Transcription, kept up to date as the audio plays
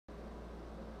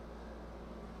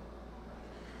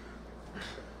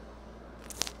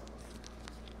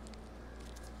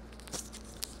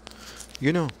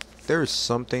You know, there is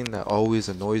something that always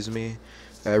annoys me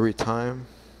every time,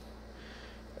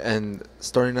 and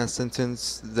starting that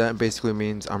sentence, that basically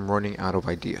means I'm running out of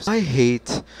ideas. I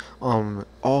hate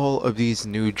all of these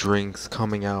new drinks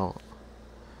coming out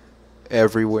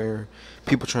everywhere.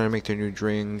 People trying to make their new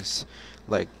drinks,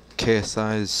 like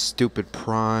KSI's Stupid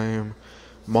Prime,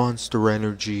 Monster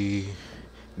Energy,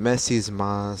 Messi's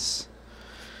Mas,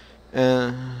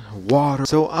 and water.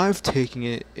 So I've taken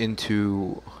it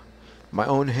into my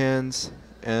own hands,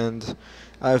 and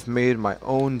I've made my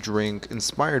own drink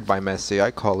inspired by Messi.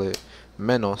 I call it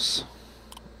Menos.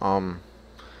 Um,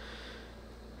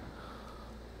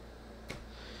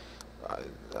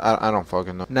 I don't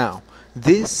fucking know. Now,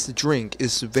 this drink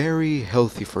is very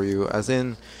healthy for you, as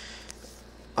in,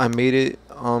 I made it,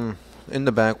 in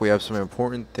the back we have some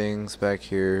important things back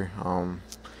here,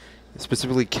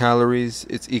 specifically calories.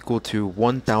 It's equal to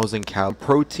 1,000 calories.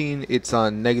 Protein, it's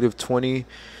on -20.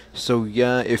 So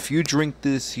yeah, if you drink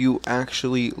this, you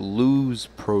actually lose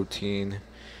protein,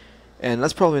 and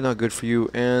that's probably not good for you.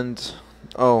 And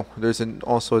oh, there's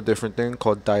also a different thing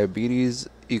called diabetes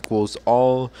equals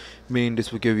all, meaning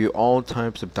this will give you all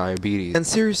types of diabetes. And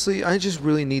seriously, I just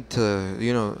really need to,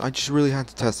 I just really had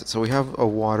to test it. So we have a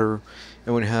water,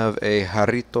 and we have a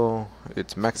Jarrito.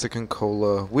 It's Mexican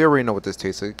cola. We already know what this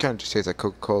tastes like. It kind of just tastes like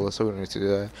Coca-Cola, so we don't need to do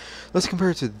that. Let's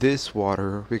compare it to this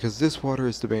water, because this water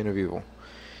is the bane of evil.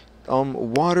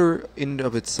 Water in and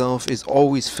of itself is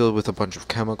always filled with a bunch of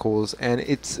chemicals, and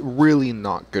it's really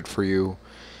not good for you.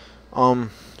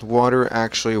 Water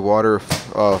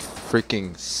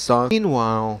freaking sucks.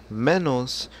 Meanwhile,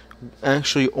 Menos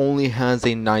actually only has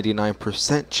a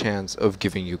 99% chance of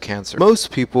giving you cancer.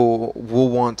 Most people will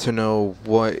want to know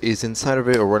what is inside of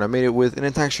it or what I made it with, and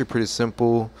it's actually pretty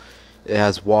simple. It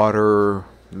has water,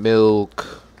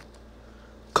 milk,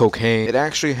 cocaine. It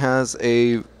actually has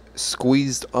a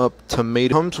squeezed up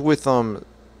tomato. It comes with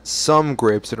some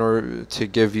grapes in order to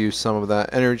give you some of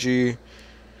that energy,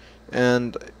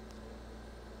 and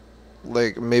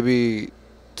like maybe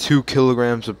 2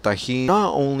 kilograms of tahini.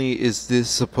 Not only is this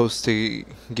supposed to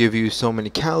give you so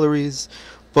many calories,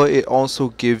 but it also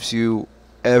gives you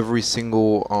every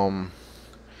single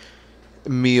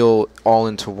meal all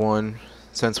into one.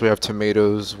 Since we have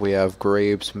tomatoes, we have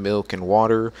grapes, milk, and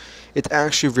water, it's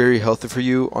actually very healthy for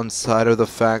you, on side of the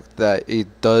fact that it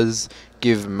does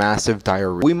give massive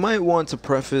diarrhea. We might want to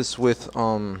preface with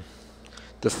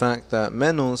the fact that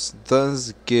Menos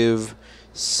does give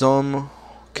some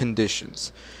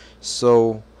conditions.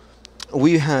 So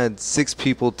we had 6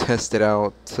 people test it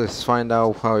out to find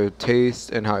out how it tastes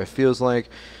and how it feels like,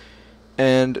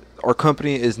 and our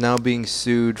company is now being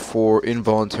sued for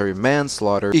involuntary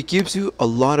manslaughter. It gives you a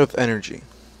lot of energy,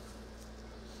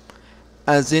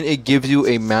 as in it gives you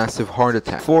a massive heart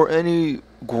attack. For any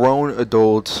grown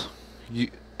adult,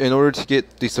 in order to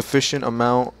get the sufficient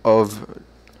amount of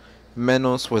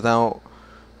Menos without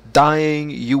dying,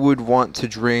 you would want to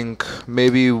drink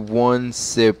maybe 1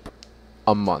 sip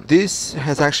a month. This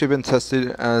has actually been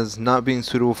tested as not being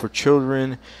suitable for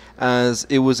children, as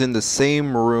it was in the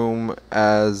same room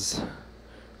as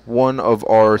one of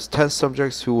our test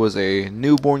subjects who was a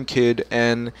newborn kid,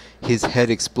 and his head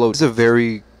exploded. It's a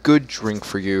very good drink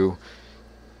for you.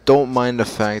 Don't mind the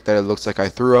fact that it looks like I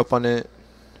threw up on it,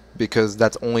 because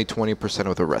that's only 20%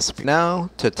 of the recipe. Now,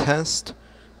 to test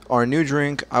our new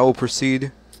drink, I will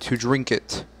proceed to drink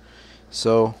it.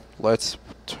 So let's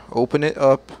open it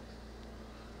up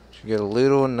to get a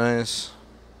little nice.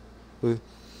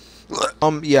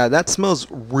 Yeah, that smells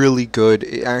really good.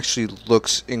 It actually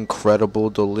looks incredible,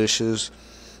 delicious.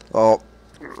 Oh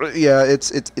yeah,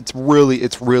 it's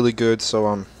really good.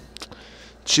 So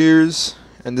cheers,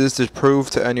 and this is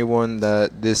proof to anyone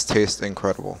that this tastes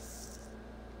incredible.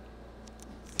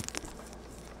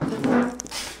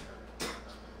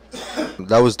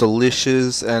 That was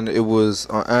delicious, and it was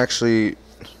actually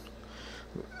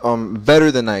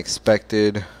better than I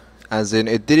expected, as in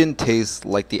it didn't taste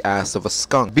like the ass of a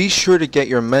skunk. Be sure to get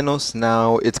your Menos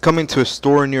now. It's coming to a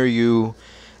store near you,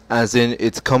 as in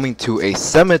it's coming to a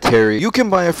cemetery. You can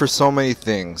buy it for so many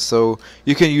things. So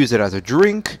you can use it as a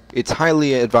drink. It's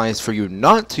highly advised for you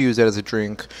not to use it as a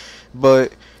drink,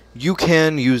 but you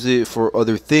can use it for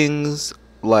other things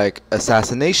like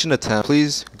assassination attempt.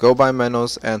 Please go buy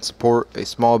Menos and support a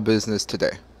small business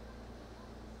today.